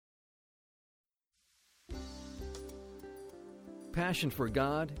passion for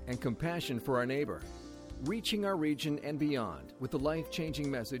God and compassion for our neighbor, reaching our region and beyond with the life-changing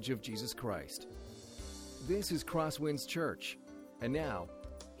message of Jesus Christ. This is CrossWinds Church, and now,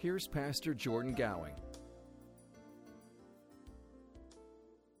 here's Pastor Jordan Gowing.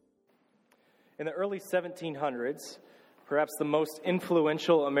 In the early 1700s, perhaps the most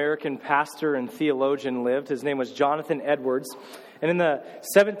influential American pastor and theologian lived. His name was Jonathan Edwards. And in the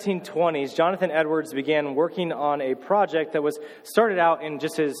 1720s, Jonathan Edwards began working on a project that was started out in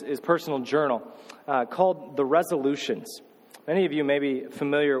just his personal journal called the Resolutions. Many of you may be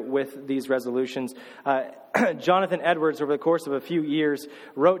familiar with these resolutions. Jonathan Edwards, over the course of a few years,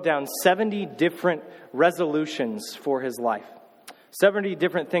 wrote down 70 different resolutions for his life. 70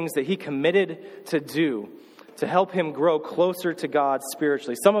 different things that he committed to do to help him grow closer to God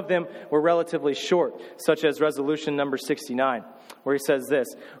spiritually. Some of them were relatively short, such as resolution number 69, where he says this: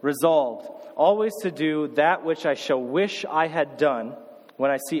 resolved, always to do that which I shall wish I had done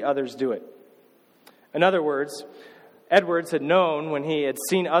when I see others do it. In other words, Edwards had known when he had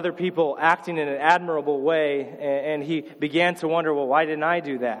seen other people acting in an admirable way, and he began to wonder, well, why didn't I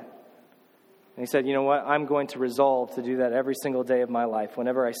do that? And he said, you know what, I'm going to resolve to do that every single day of my life.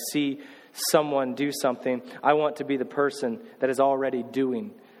 Whenever I see someone do something, I want to be the person that is already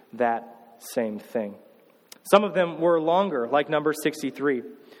doing that same thing. Some of them were longer, like number 63.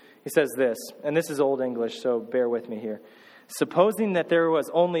 He says this, and this is Old English, so bear with me here. Supposing that there was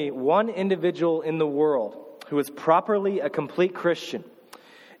only one individual in the world who was properly a complete Christian,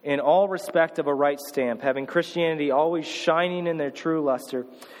 in all respect of a right stamp, having Christianity always shining in their true luster,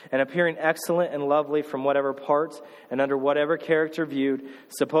 and appearing excellent and lovely from whatever part and under whatever character viewed,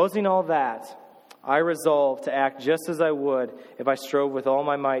 supposing all that, I resolve to act just as I would if I strove with all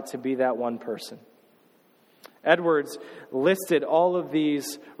my might to be that one person. Edwards listed all of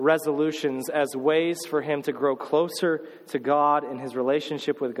these resolutions as ways for him to grow closer to God in his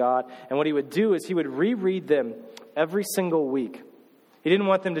relationship with God. And what he would do is he would reread them every single week. He didn't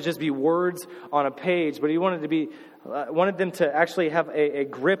want them to just be words on a page, but he wanted them to actually have a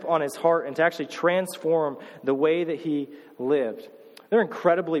grip on his heart and to actually transform the way that he lived. They're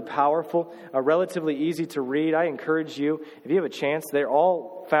incredibly powerful, relatively easy to read. I encourage you, if you have a chance, they're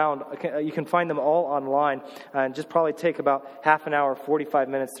all found. You can find them all online, and just probably take about half an hour, 45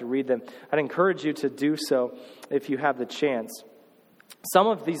 minutes to read them. I'd encourage you to do so if you have the chance. Some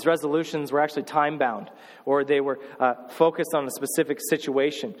of these resolutions were actually time-bound, or they were focused on a specific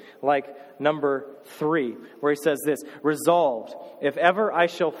situation, like number 3, where he says this: resolved, if ever I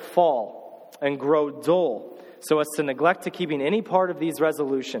shall fall and grow dull, so as to neglect to keeping any part of these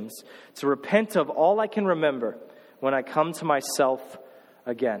resolutions, to repent of all I can remember when I come to myself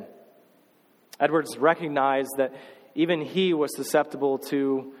again. Edwards recognized that even he was susceptible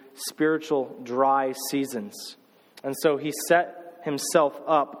to spiritual dry seasons. And so he set himself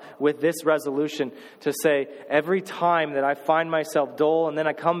up with this resolution to say, every time that I find myself dull and then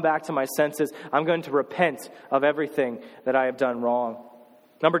I come back to my senses, I'm going to repent of everything that I have done wrong.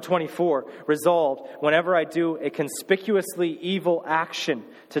 Number 24, resolved, whenever I do a conspicuously evil action,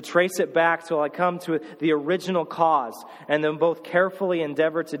 to trace it back till I come to the original cause, and then both carefully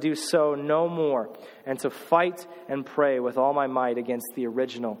endeavor to do so no more, and to fight and pray with all my might against the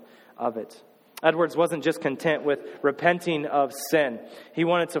original of it. Edwards wasn't just content with repenting of sin. He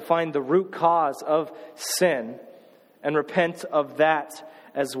wanted to find the root cause of sin and repent of that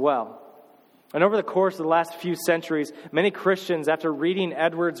as well. And over the course of the last few centuries, many Christians, after reading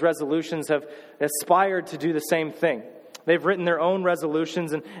Edwards' resolutions, have aspired to do the same thing. They've written their own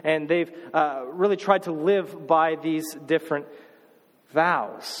resolutions, and they've really tried to live by these different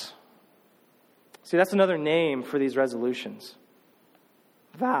vows. See, that's another name for these resolutions.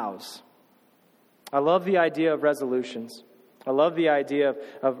 Vows. I love the idea of resolutions. I love the idea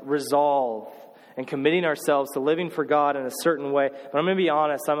of resolve and committing ourselves to living for God in a certain way. But I'm going to be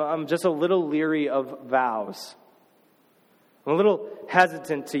honest, I'm just a little leery of vows. I'm a little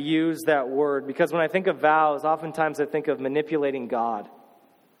hesitant to use that word because when I think of vows, oftentimes I think of manipulating God.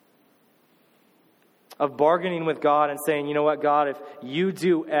 Of bargaining with God and saying, you know what, God, if you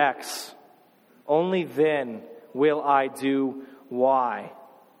do X, only then will I do Y.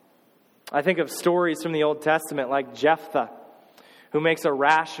 I think of stories from the Old Testament like Jephthah, who makes a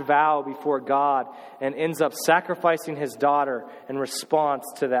rash vow before God and ends up sacrificing his daughter in response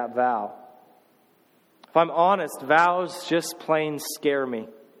to that vow. If I'm honest, vows just plain scare me.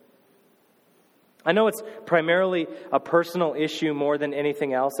 I know it's primarily a personal issue more than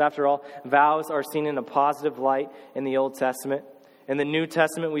anything else. After all, vows are seen in a positive light in the Old Testament. In the New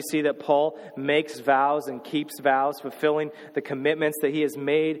Testament, we see that Paul makes vows and keeps vows, fulfilling the commitments that he has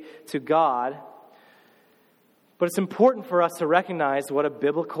made to God. But it's important for us to recognize what a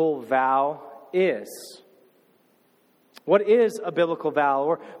biblical vow is. What is a biblical vow?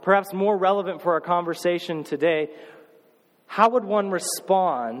 Or perhaps more relevant for our conversation today, how would one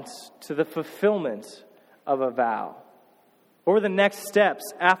respond to the fulfillment of a vow? What were the next steps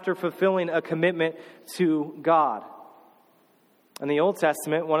after fulfilling a commitment to God? In the Old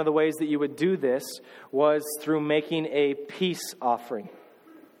Testament, one of the ways that you would do this was through making a peace offering.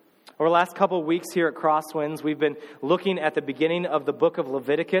 Over the last couple of weeks here at CrossWinds, we've been looking at the beginning of the book of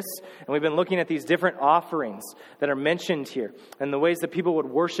Leviticus, and we've been looking at these different offerings that are mentioned here, and the ways that people would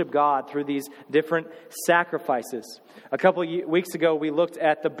worship God through these different sacrifices. A couple of weeks ago, we looked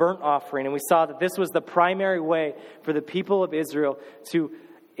at the burnt offering, and we saw that this was the primary way for the people of Israel to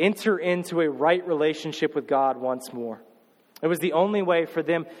enter into a right relationship with God once more. It was the only way for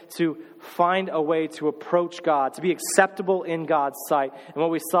them to find a way to approach God, to be acceptable in God's sight. And what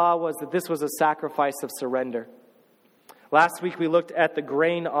we saw was that this was a sacrifice of surrender. Last week we looked at the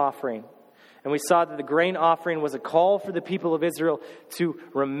grain offering. And we saw that the grain offering was a call for the people of Israel to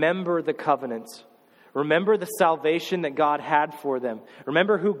remember the covenant. Remember the salvation that God had for them.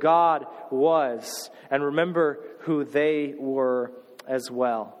 Remember who God was. And remember who they were as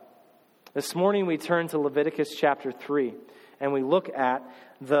well. This morning we turn to Leviticus chapter 3. And we look at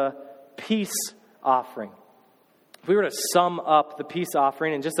the peace offering. If we were to sum up the peace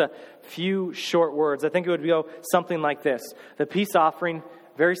offering in just a few short words, I think it would go something like this. The peace offering,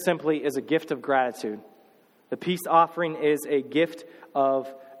 very simply, is a gift of gratitude. The peace offering is a gift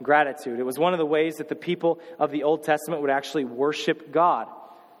of gratitude. It was one of the ways that the people of the Old Testament would actually worship God,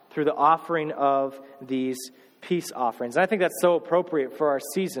 through the offering of these peace offerings. And I think that's so appropriate for our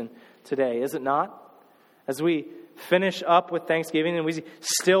season today, is it not? As we finish up with Thanksgiving, and we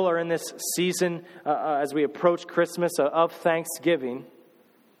still are in this season as we approach Christmas of Thanksgiving,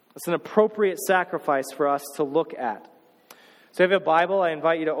 it's an appropriate sacrifice for us to look at. So if you have a Bible, I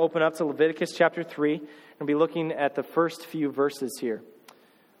invite you to open up to Leviticus chapter 3 and be looking at the first few verses here.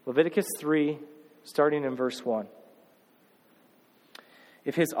 Leviticus 3, starting in verse 1.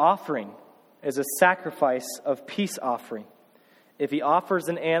 If his offering is a sacrifice of peace offering, if he offers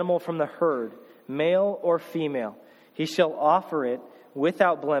an animal from the herd, male or female, he shall offer it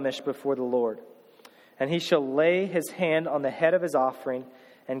without blemish before the Lord. And he shall lay his hand on the head of his offering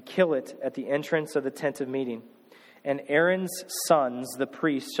and kill it at the entrance of the tent of meeting. And Aaron's sons, the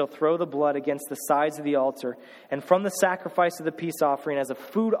priests, shall throw the blood against the sides of the altar. And from the sacrifice of the peace offering as a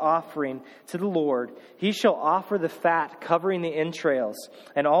food offering to the Lord, he shall offer the fat covering the entrails,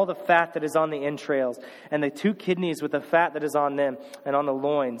 and all the fat that is on the entrails, and the 2 kidneys with the fat that is on them, and on the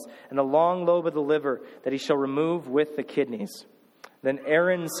loins, and the long lobe of the liver that he shall remove with the kidneys. Then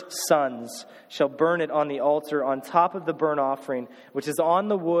Aaron's sons shall burn it on the altar on top of the burnt offering, which is on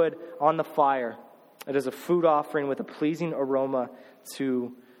the wood on the fire. It is a food offering with a pleasing aroma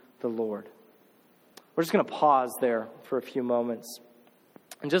to the Lord. We're just going to pause there for a few moments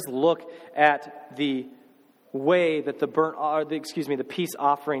and just look at the way that the peace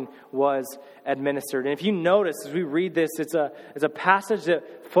offering was administered. And if you notice, as we read this, it's a passage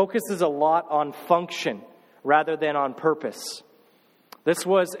that focuses a lot on function rather than on purpose. This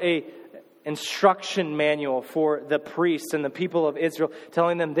was a instruction manual for the priests and the people of Israel,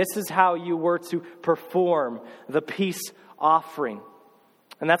 telling them this is how you were to perform the peace offering.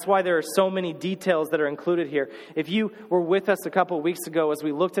 And that's why there are so many details that are included here. If you were with us a couple of weeks ago as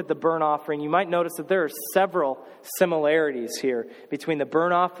we looked at the burnt offering, you might notice that there are several similarities here between the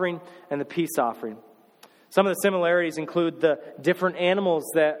burnt offering and the peace offering. Some of the similarities include the different animals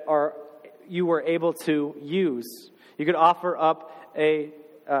that you were able to use. You could offer up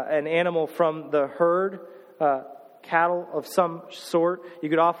an animal from the herd, cattle of some sort. You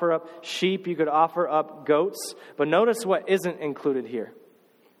could offer up sheep. You could offer up goats. But notice what isn't included here.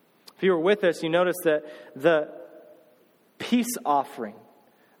 If you were with us, you notice that the peace offering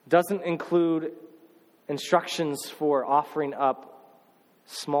doesn't include instructions for offering up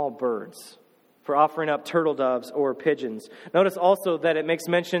small birds, for offering up turtle doves or pigeons. Notice also that it makes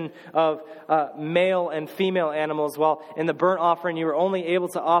mention of male and female animals, while in the burnt offering you were only able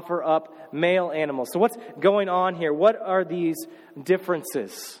to offer up male animals. So what's going on here? What are these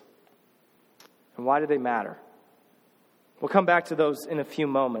differences? And why do they matter? We'll come back to those in a few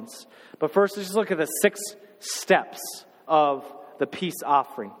moments. But first, let's just look at the 6 steps of the peace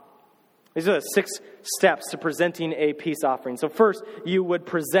offering. These are the 6 steps to presenting a peace offering. So first, you would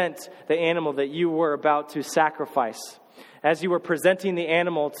present the animal that you were about to sacrifice. As you were presenting the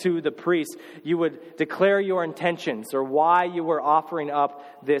animal to the priest, you would declare your intentions or why you were offering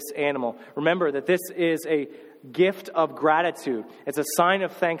up this animal. Remember that this is a gift of gratitude. It's a sign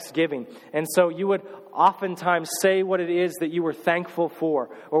of thanksgiving. And so you would oftentimes say what it is that you were thankful for,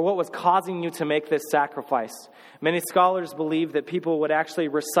 or what was causing you to make this sacrifice. Many scholars believe that people would actually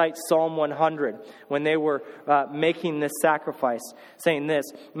recite Psalm 100 when they were making this sacrifice, saying this: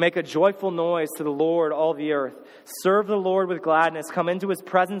 "Make a joyful noise to the Lord, all the earth. Serve the Lord with gladness. Come into his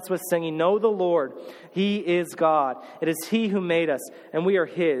presence with singing. Know the Lord, he is God. It is he who made us, and we are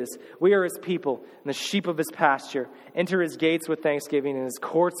his. We are his people, and the sheep of his pasture. Enter his gates with thanksgiving, and his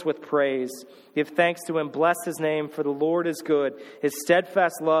courts with praise. Give thanks to him, bless his name, for the Lord is good. His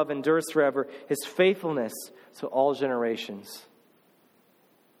steadfast love endures forever, his faithfulness to all generations."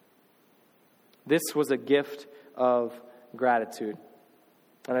 This was a gift of gratitude.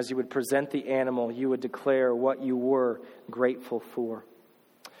 And as you would present the animal, you would declare what you were grateful for.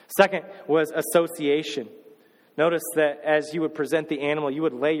 Second was association. Notice that as you would present the animal, you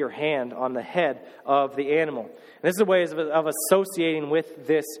would lay your hand on the head of the animal. And this is a way of associating with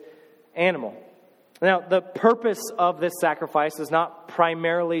this animal. Now, the purpose of this sacrifice is not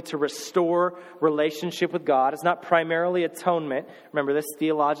primarily to restore relationship with God. It's not primarily atonement. Remember this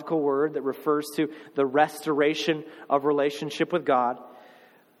theological word that refers to the restoration of relationship with God.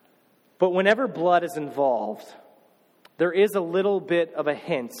 But whenever blood is involved, there is a little bit of a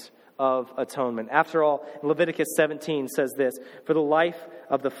hint of atonement. After all, Leviticus 17 says this: "For the life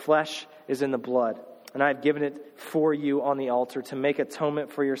of the flesh is in the blood, and I have given it for you on the altar to make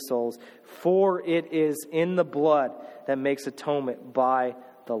atonement for your souls. For it is in the blood that makes atonement by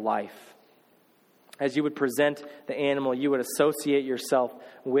the life." As you would present the animal, you would associate yourself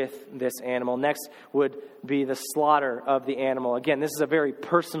with this animal. Next would be the slaughter of the animal. Again, this is a very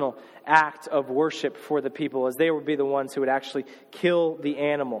personal act of worship for the people, as they would be the ones who would actually kill the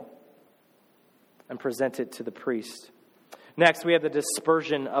animal and present it to the priest. Next, we have the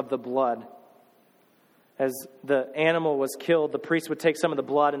dispersion of the blood. As the animal was killed, the priest would take some of the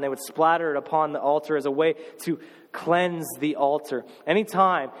blood and they would splatter it upon the altar as a way to cleanse the altar.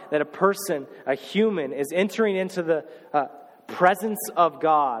 Anytime that a person, a human, is entering into the presence of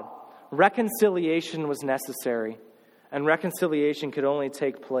God, reconciliation was necessary. And reconciliation could only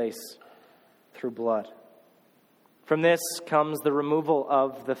take place through blood. From this comes the removal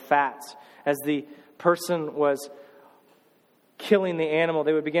of the fat. As the person was killing the animal,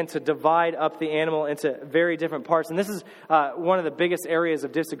 they would begin to divide up the animal into very different parts. And this is one of the biggest areas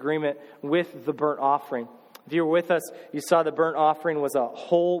of disagreement with the burnt offering. If you were with us, you saw the burnt offering was a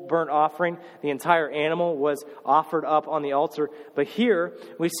whole burnt offering. The entire animal was offered up on the altar. But here,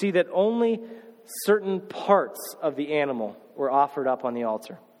 we see that only certain parts of the animal were offered up on the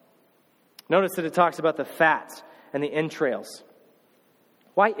altar. Notice that it talks about the fat and the entrails.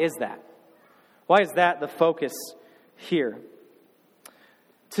 Why is that? Why is that the focus here?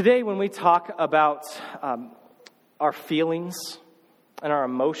 Today, when we talk about our feelings and our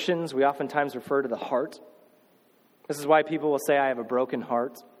emotions, we oftentimes refer to the heart. This is why people will say, "I have a broken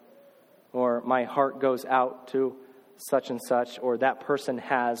heart," or "my heart goes out to such and such," or "that person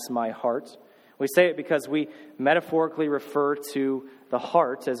has my heart." We say it because we metaphorically refer to the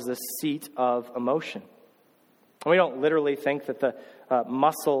heart as the seat of emotion. We don't literally think that the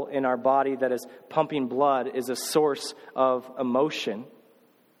muscle in our body that is pumping blood is a source of emotion.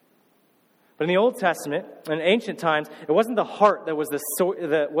 But in the Old Testament, in ancient times, it wasn't the heart that was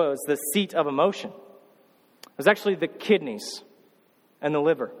the seat of emotion. It was actually the kidneys and the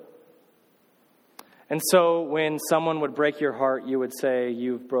liver. And so when someone would break your heart, you would say,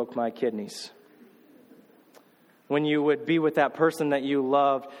 "You've broke my kidneys." When you would be with that person that you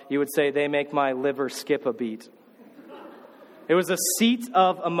loved, you would say, "They make my liver skip a beat." It was a seat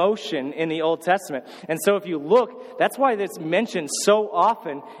of emotion in the Old Testament. And so if you look, that's why it's mentioned so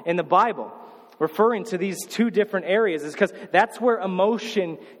often in the Bible, referring to these two different areas, is because that's where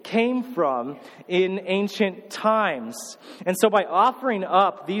emotion came from in ancient times. And so by offering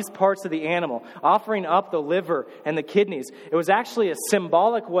up these parts of the animal, offering up the liver and the kidneys, it was actually a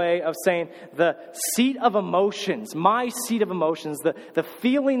symbolic way of saying the seat of emotions, my seat of emotions, the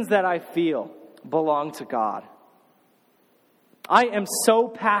feelings that I feel belong to God. I am so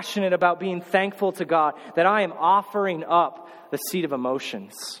passionate about being thankful to God that I am offering up the seat of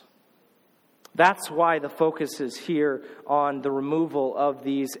emotions. That's why the focus is here on the removal of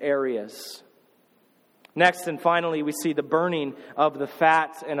these areas. Next and finally, we see the burning of the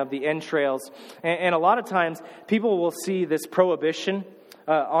fat and of the entrails. And a lot of times, people will see this prohibition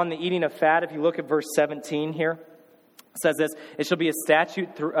on the eating of fat. If you look at verse 17 here, it says this: "It shall be a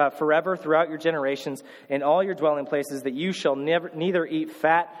statute forever throughout your generations in all your dwelling places, that you shall neither eat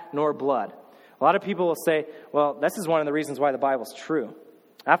fat nor blood." A lot of people will say, well, this is one of the reasons why the Bible's true.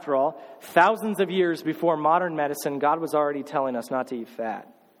 After all, thousands of years before modern medicine, God was already telling us not to eat fat.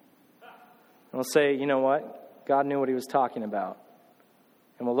 And we'll say, you know what? God knew what he was talking about.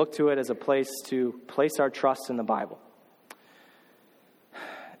 And we'll look to it as a place to place our trust in the Bible.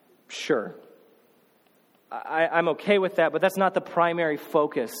 Sure. I'm okay with that, but that's not the primary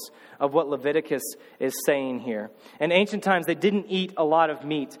focus of what Leviticus is saying here. In ancient times, they didn't eat a lot of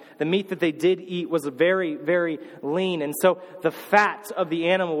meat. The meat that they did eat was very, very lean. And so the fat of the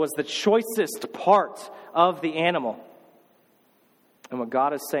animal was the choicest part of the animal. And what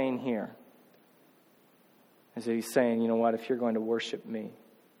God is saying here is that he's saying, you know what, if you're going to worship me,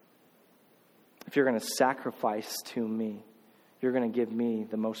 if you're going to sacrifice to me, you're going to give me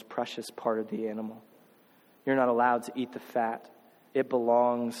the most precious part of the animal. You're not allowed to eat the fat. It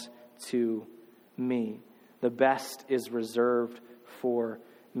belongs to me. The best is reserved for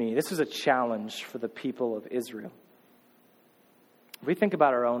me. This is a challenge for the people of Israel. If we think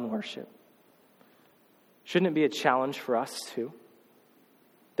about our own worship, shouldn't it be a challenge for us too?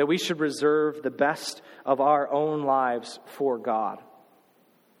 That we should reserve the best of our own lives for God.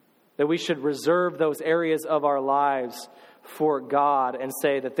 That we should reserve those areas of our lives for God and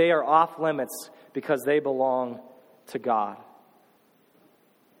say that they are off limits because they belong to God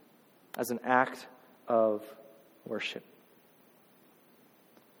as an act of worship.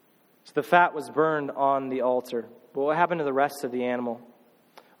 So the fat was burned on the altar. But what happened to the rest of the animal?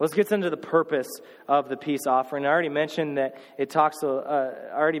 Let's get into the purpose of the peace offering. I already mentioned that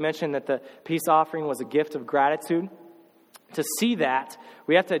the peace offering was a gift of gratitude. To see that,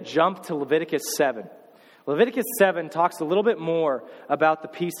 we have to jump to Leviticus 7. Leviticus 7 talks a little bit more about the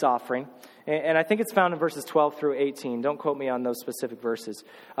peace offering, and I think it's found in verses 12 through 18. Don't quote me on those specific verses.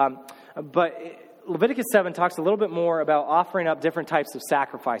 But Leviticus 7 talks a little bit more about offering up different types of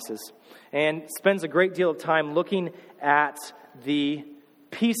sacrifices and spends a great deal of time looking at the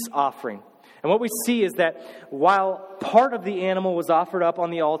peace offering. And what we see is that while part of the animal was offered up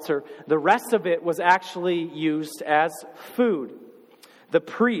on the altar, the rest of it was actually used as food. The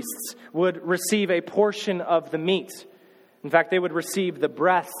priests would receive a portion of the meat. In fact, they would receive the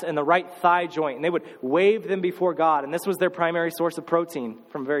breast and the right thigh joint, and they would wave them before God. And this was their primary source of protein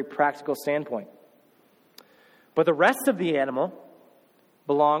from a very practical standpoint. But the rest of the animal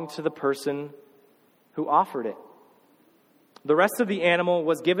belonged to the person who offered it. The rest of the animal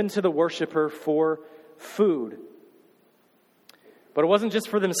was given to the worshiper for food. But it wasn't just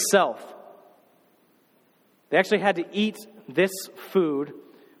for themselves. They actually had to eat this food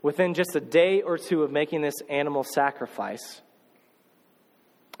within just a day or two of making this animal sacrifice.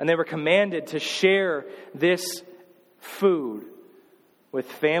 And they were commanded to share this food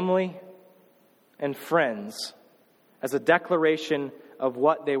with family and friends as a declaration of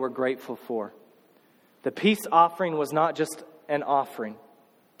what they were grateful for. The peace offering was not just an offering.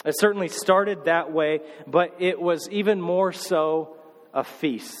 It certainly started that way, but it was even more so a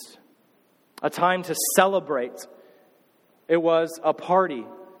feast, a time to celebrate. It was a party.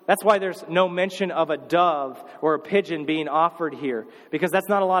 That's why there's no mention of a dove or a pigeon being offered here, because that's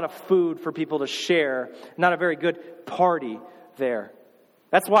not a lot of food for people to share, not a very good party there.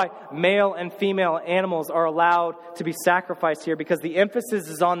 That's why male and female animals are allowed to be sacrificed here, because the emphasis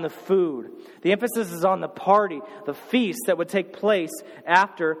is on the food. The emphasis is on the party, the feast that would take place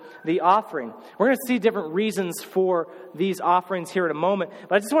after the offering. We're going to see different reasons for these offerings here in a moment,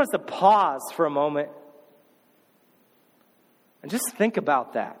 but I just want us to pause for a moment and just think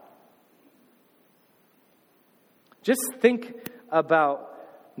about that. Just think about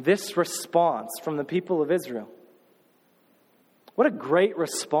this response from the people of Israel. What a great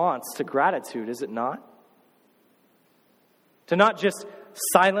response to gratitude, is it not? To not just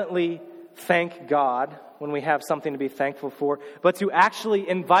silently thank God when we have something to be thankful for, but to actually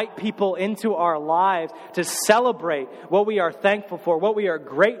invite people into our lives to celebrate what we are thankful for, what we are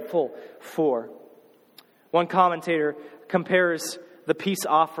grateful for. One commentator compares the peace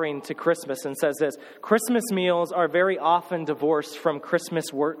offering to Christmas and says this: Christmas meals are very often divorced from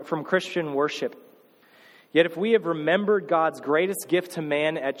Christian worship. Yet if we have remembered God's greatest gift to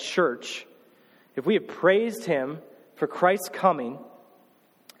man at church, if we have praised Him for Christ's coming,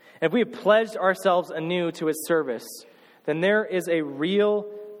 and if we have pledged ourselves anew to His service, then there is a real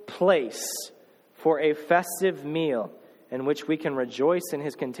place for a festive meal in which we can rejoice in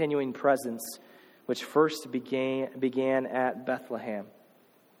His continuing presence, which first began at Bethlehem.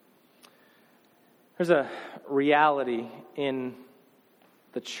 There's a reality in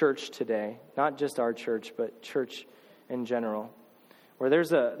the church today, not just our church, but church in general, where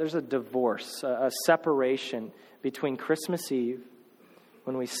there's a divorce, a separation between Christmas Eve,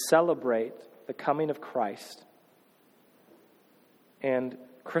 when we celebrate the coming of Christ, and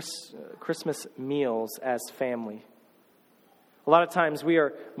Christmas meals as family. A lot of times we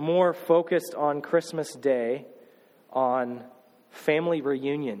are more focused on Christmas Day on family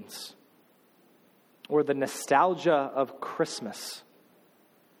reunions or the nostalgia of Christmas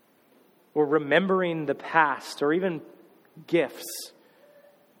or remembering the past or even gifts,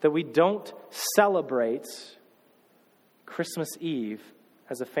 that we don't celebrate Christmas Eve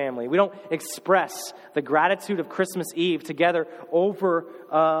as a family. We don't express the gratitude of Christmas Eve together over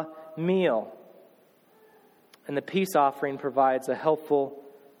a meal. And the peace offering provides a helpful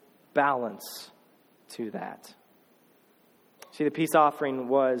balance to that. See, the peace offering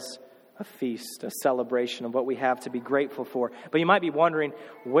was a feast, a celebration of what we have to be grateful for. But you might be wondering,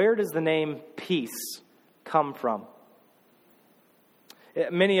 where does the name peace come from?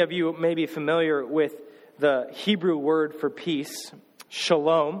 Many of you may be familiar with the Hebrew word for peace,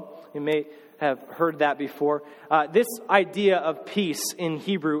 shalom. You may have heard that before. This idea of peace in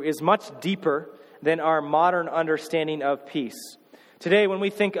Hebrew is much deeper than our modern understanding of peace. Today, when we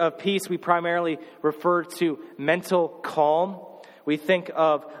think of peace, we primarily refer to mental calm. We think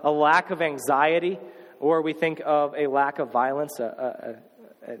of a lack of anxiety, or we think of a lack of violence,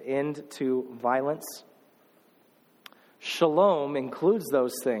 an end to violence. Shalom includes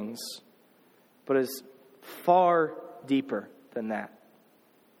those things, but is far deeper than that.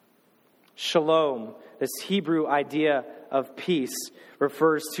 Shalom, this Hebrew idea of peace,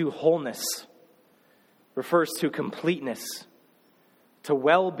 refers to wholeness, refers to completeness, to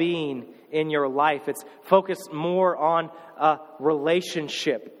well-being in your life. It's focused more on a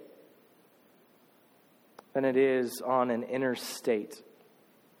relationship than it is on an inner state.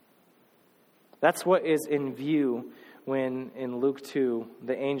 That's what is in view when in Luke 2,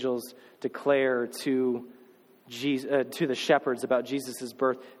 the angels declare to the shepherds about Jesus'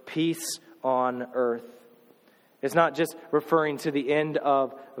 birth, peace on earth. It's not just referring to the end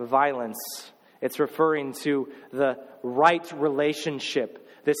of violence. It's referring to the right relationship,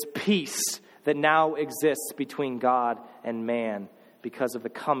 this peace that now exists between God and man because of the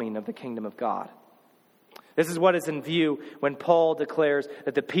coming of the kingdom of God. This is what is in view when Paul declares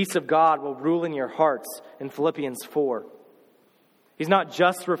that the peace of God will rule in your hearts in Philippians 4. He's not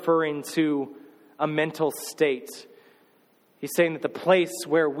just referring to a mental state. He's saying that the place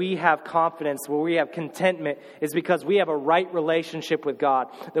where we have confidence, where we have contentment, is because we have a right relationship with God,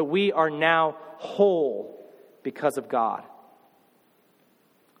 that we are now whole because of God.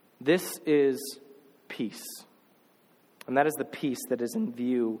 This is peace. And that is the peace that is in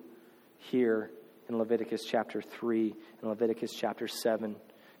view here in Leviticus chapter 3 and Leviticus chapter 7.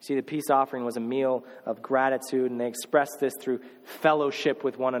 See, the peace offering was a meal of gratitude, and they expressed this through fellowship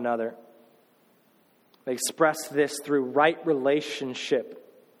with one another. They expressed this through right relationship,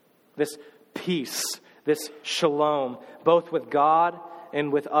 this peace, this shalom, both with God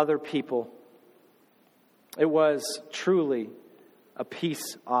and with other people. It was truly a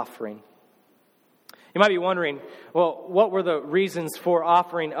peace offering. You might be wondering, well, what were the reasons for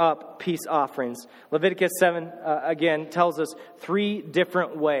offering up peace offerings? Leviticus 7, again, tells us 3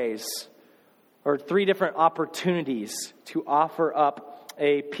 different ways, or 3 different opportunities to offer up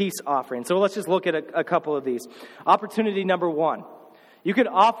a peace offering. So let's just look at a couple of these. Opportunity number 1. You could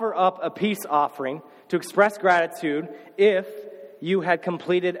offer up a peace offering to express gratitude if you had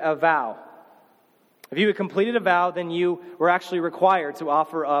completed a vow. If you had completed a vow, then you were actually required to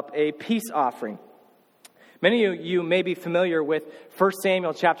offer up a peace offering. Many of you may be familiar with 1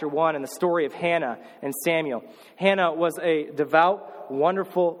 Samuel chapter 1 and the story of Hannah and Samuel. Hannah was a devout,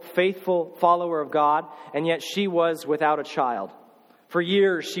 wonderful, faithful follower of God, and yet she was without a child. For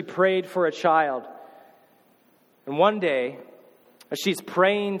years, she prayed for a child. And one day, as she's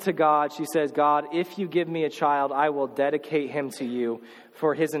praying to God, she says, God, if you give me a child, I will dedicate him to you.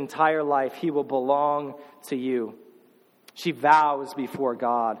 For his entire life, he will belong to you. She vows before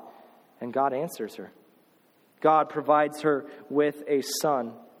God, and God answers her. God provides her with a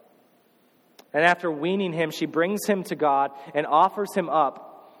son. And after weaning him, she brings him to God and offers him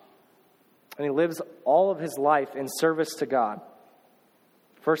up. And he lives all of his life in service to God.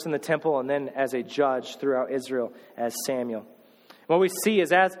 First in the temple and then as a judge throughout Israel as Samuel. What we see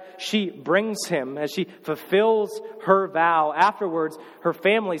is as she brings him, as she fulfills her vow, afterwards her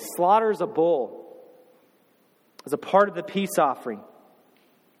family slaughters a bull as a part of the peace offering.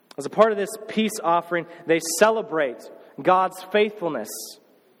 As a part of this peace offering, they celebrate God's faithfulness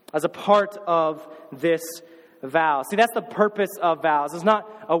as a part of this vow. See, that's the purpose of vows. It's not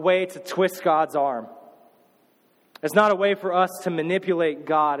a way to twist God's arm. It's not a way for us to manipulate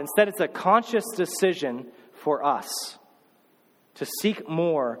God. Instead, it's a conscious decision for us to seek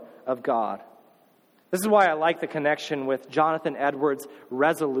more of God. This is why I like the connection with Jonathan Edwards'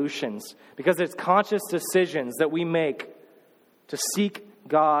 resolutions, because it's conscious decisions that we make to seek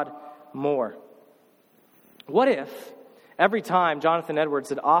God more. What if every time Jonathan Edwards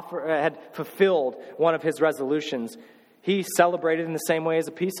had fulfilled one of his resolutions, he celebrated in the same way as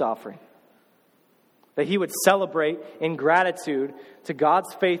a peace offering? That he would celebrate in gratitude to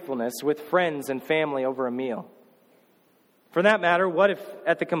God's faithfulness with friends and family over a meal. For that matter, what if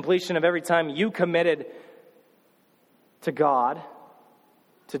at the completion of every time you committed to God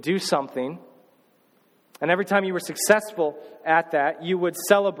to do something, and every time you were successful at that, you would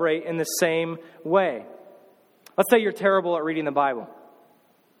celebrate in the same way? Let's say you're terrible at reading the Bible.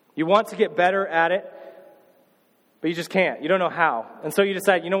 You want to get better at it, but you just can't. You don't know how. And so you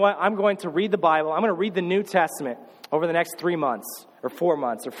decide, you know what? I'm going to read the Bible. I'm going to read the New Testament over the next 3 months, or 4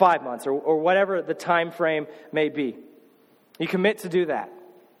 months, or 5 months, or whatever the time frame may be. You commit to do that.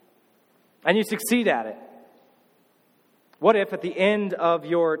 And you succeed at it. What if at the end of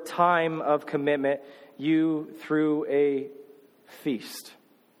your time of commitment, you threw a feast,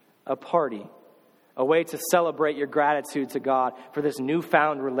 a party, a way to celebrate your gratitude to God for this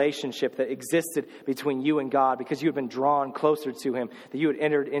newfound relationship that existed between you and God because you had been drawn closer to Him, that you had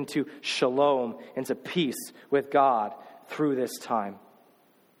entered into shalom, into peace with God through this time?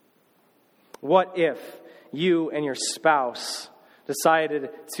 What if you and your spouse decided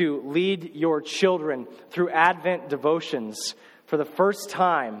to lead your children through Advent devotions for the first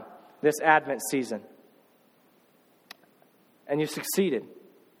time this Advent season, and you succeeded?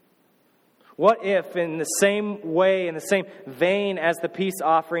 What if, in the same way, in the same vein as the peace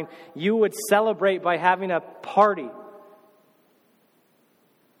offering, you would celebrate by having a party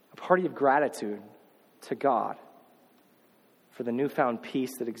of gratitude to God for the newfound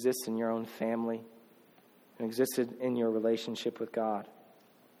peace that exists in your own family and existed in your relationship with God?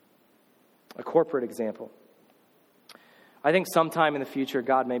 A corporate example. I think sometime in the future,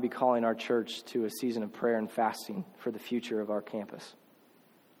 God may be calling our church to a season of prayer and fasting for the future of our campus.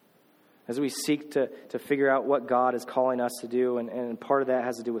 As we seek to figure out what God is calling us to do, and part of that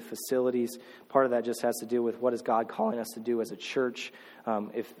has to do with facilities, part of that just has to do with what is God calling us to do as a church.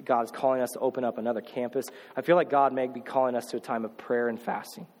 If God is calling us to open up another campus, I feel like God may be calling us to a time of prayer and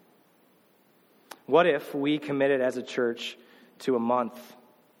fasting. What if we committed as a church to a month,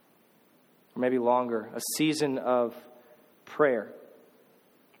 or maybe longer, a season of prayer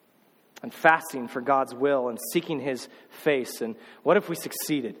and fasting for God's will and seeking His face? And what if we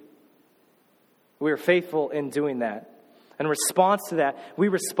succeeded? We were faithful in doing that. In response to that, we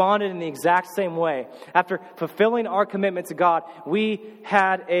responded in the exact same way. After fulfilling our commitment to God, we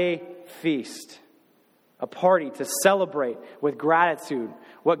had a feast, a party to celebrate with gratitude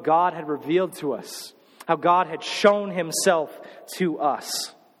what God had revealed to us, how God had shown Himself to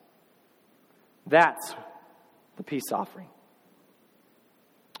us. That's the peace offering.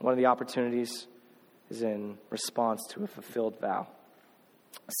 One of the opportunities is in response to a fulfilled vow.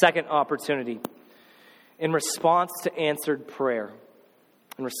 Second opportunity, in response to answered prayer.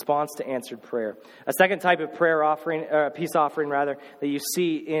 In response to answered prayer. A second type of prayer offering, peace offering rather, that you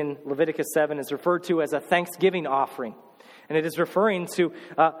see in Leviticus 7 is referred to as a thanksgiving offering. And it is referring to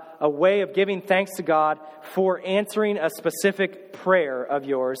a way of giving thanks to God for answering a specific prayer of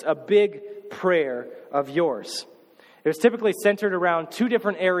yours, a big prayer of yours. It was typically centered around two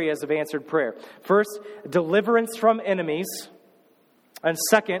different areas of answered prayer. First, deliverance from enemies. And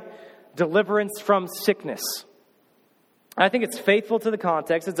second, deliverance from sickness. I think it's faithful to the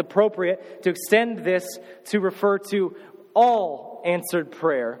context. It's appropriate to extend this to refer to all answered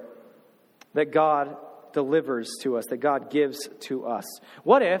prayer that God delivers to us, that God gives to us.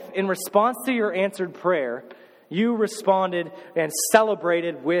 What if, in response to your answered prayer, you responded and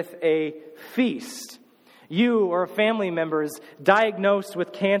celebrated with a feast? You or a family member is diagnosed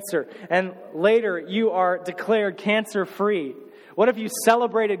with cancer, and later you are declared cancer-free. What if you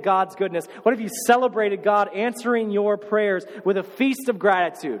celebrated God's goodness? What if you celebrated God answering your prayers with a feast of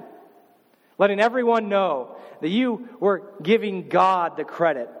gratitude, letting everyone know that you were giving God the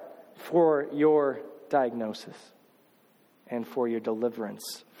credit for your diagnosis and for your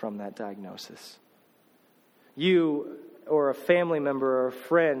deliverance from that diagnosis? You or a family member or a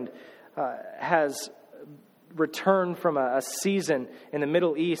friend has returned from a season in the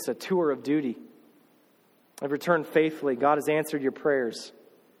Middle East, a tour of duty. I've returned faithfully. God has answered your prayers.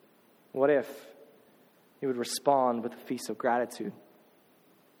 What if you would respond with a feast of gratitude?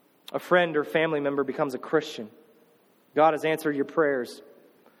 A friend or family member becomes a Christian. God has answered your prayers.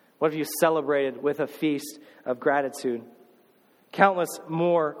 What if you celebrated with a feast of gratitude? Countless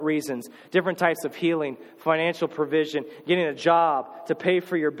more reasons. Different types of healing, financial provision, getting a job to pay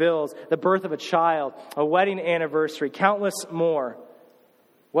for your bills, the birth of a child, a wedding anniversary, countless more.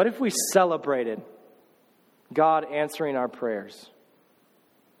 What if we celebrated God answering our prayers.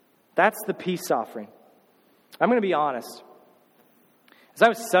 That's the peace offering. I'm going to be honest. As I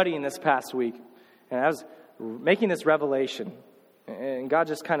was studying this past week, and I was making this revelation, and God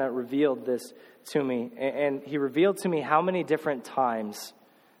just kind of revealed this to me, and He revealed to me how many different times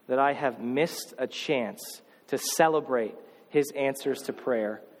that I have missed a chance to celebrate His answers to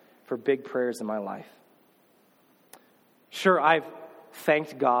prayer for big prayers in my life. Sure, I've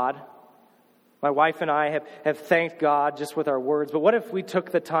thanked God. My wife and I have thanked God just with our words. But what if we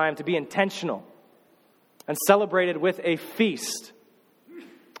took the time to be intentional and celebrated with a feast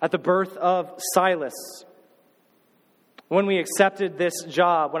at the birth of Silas? When we accepted this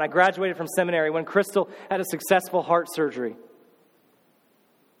job, when I graduated from seminary, when Crystal had a successful heart surgery.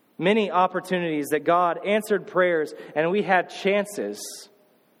 Many opportunities that God answered prayers, and we had chances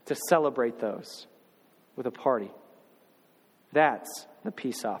to celebrate those with a party. That's the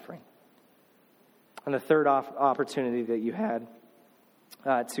peace offering. And the third opportunity that you had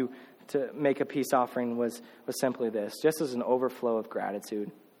to make a peace offering was simply this, just as an overflow of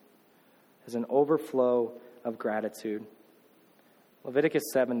gratitude. As an overflow of gratitude. Leviticus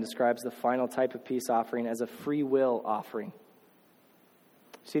 7 describes the final type of peace offering as a free will offering.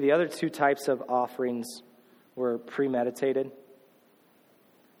 See, the other two types of offerings were premeditated.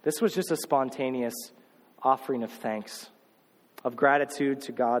 This was just a spontaneous offering of thanks, of gratitude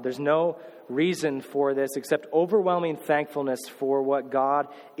to God. There's no reason for this except overwhelming thankfulness for what God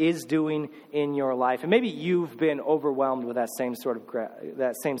is doing in your life. And maybe you've been overwhelmed with that same sort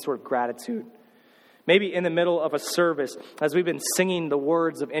of gratitude. Maybe in the middle of a service, as we've been singing the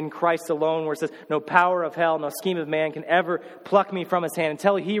words of "In Christ Alone," where it says, "No power of hell, no scheme of man can ever pluck me from His hand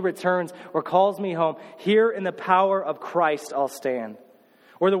until He returns or calls me home. Here in the power of Christ I'll stand."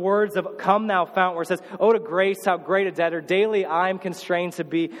 Or the words of "Come Thou Fount," where it says, "Oh, to grace, how great a debtor daily I'm constrained to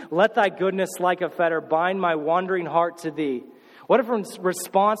be. Let Thy goodness like a fetter bind my wandering heart to Thee." What if in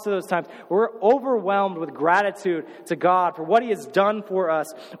response to those times, we're overwhelmed with gratitude to God for what He has done for us?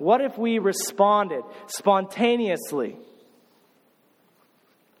 What if we responded spontaneously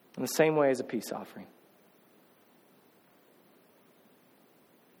in the same way as a peace offering?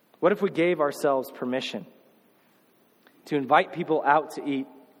 What if we gave ourselves permission to invite people out to eat,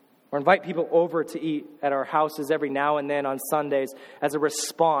 or invite people over to eat at our houses every now and then on Sundays as a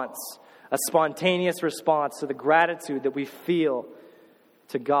response, a spontaneous response to the gratitude that we feel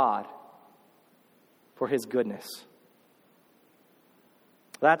to God for His goodness?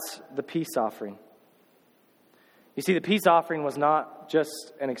 That's the peace offering. You see, the peace offering was not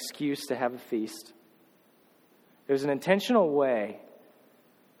just an excuse to have a feast. It was an intentional way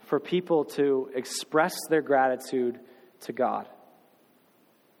for people to express their gratitude to God.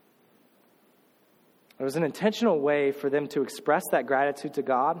 It was an intentional way for them to express that gratitude to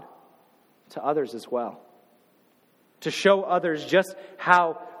God to others as well. To show others just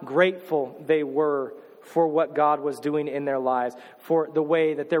how grateful they were for what God was doing in their lives, for the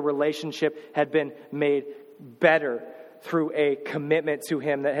way that their relationship had been made better through a commitment to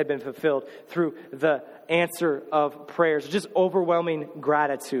Him that had been fulfilled, through the answer of prayers, just overwhelming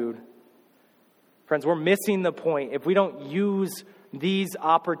gratitude. Friends, we're missing the point if we don't use these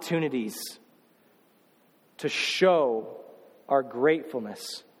opportunities to show our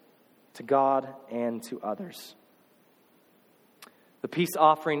gratefulness to God and to others. The peace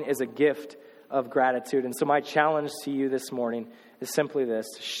offering is a gift of gratitude. And so my challenge to you this morning is simply this: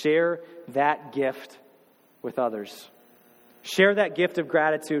 share that gift with others. Share that gift of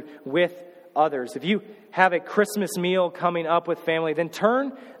gratitude with others. If you have a Christmas meal coming up with family, then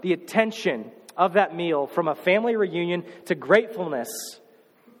turn the attention of that meal from a family reunion to gratefulness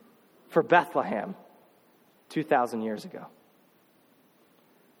for Bethlehem 2,000 years ago.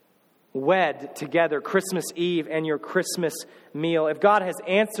 Wed together Christmas Eve and your Christmas meal. If God has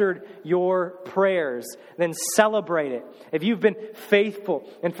answered your prayers, then celebrate it. If you've been faithful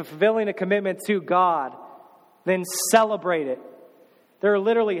in fulfilling a commitment to God, then celebrate it. There are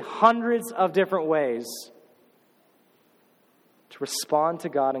literally hundreds of different ways to respond to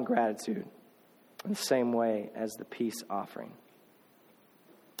God in gratitude in the same way as the peace offering.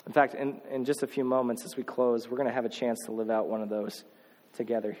 In fact, in just a few moments as we close, we're going to have a chance to live out one of those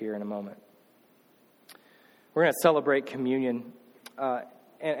together here in a moment. We're going to celebrate communion.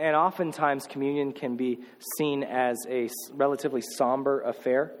 And oftentimes communion can be seen as a relatively somber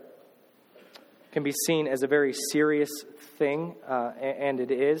affair. It can be seen as a very serious thing, and it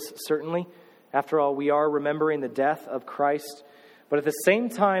is, certainly. After all, we are remembering the death of Christ. But at the same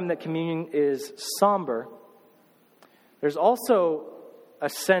time that communion is somber, there's also a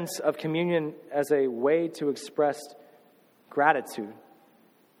sense of communion as a way to express gratitude.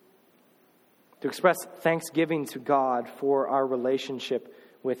 to express thanksgiving to God for our relationship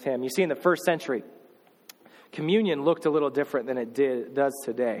with Him. You see, in the first century, communion looked a little different than it does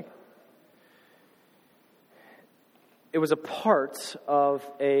today. It was a part of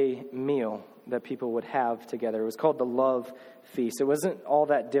a meal that people would have together. It was called the love feast. It wasn't all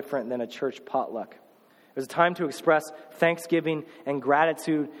that different than a church potluck. It was a time to express thanksgiving and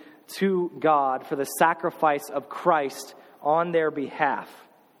gratitude to God for the sacrifice of Christ on their behalf,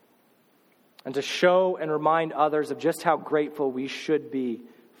 and to show and remind others of just how grateful we should be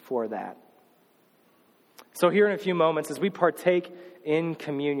for that. So here in a few moments, as we partake in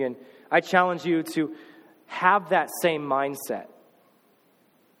communion, I challenge you to have that same mindset.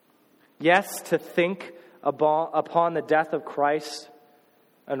 Yes, to think upon the death of Christ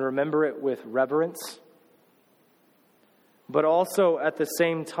and remember it with reverence, but also at the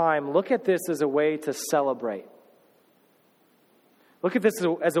same time, look at this as a way to celebrate. Look at this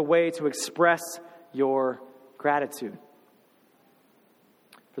as a way to express your gratitude.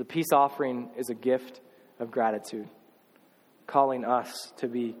 For the peace offering is a gift of gratitude, calling us to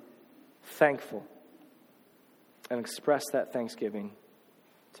be thankful and express that thanksgiving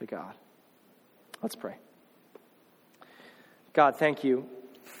to God. Let's pray. God, thank you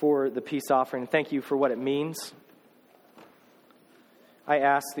for the peace offering. Thank you for what it means. I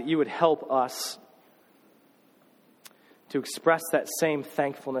ask that you would help us to express that same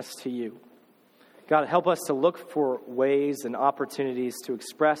thankfulness to you. God, help us to look for ways and opportunities to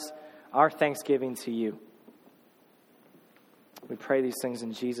express our thanksgiving to you. We pray these things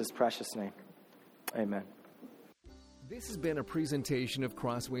in Jesus' precious name. Amen. This has been a presentation of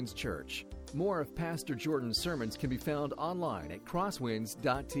CrossWinds Church. More of Pastor Jordan's sermons can be found online at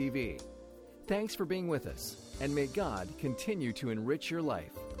crosswinds.tv. Thanks for being with us, and may God continue to enrich your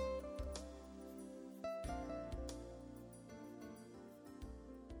life.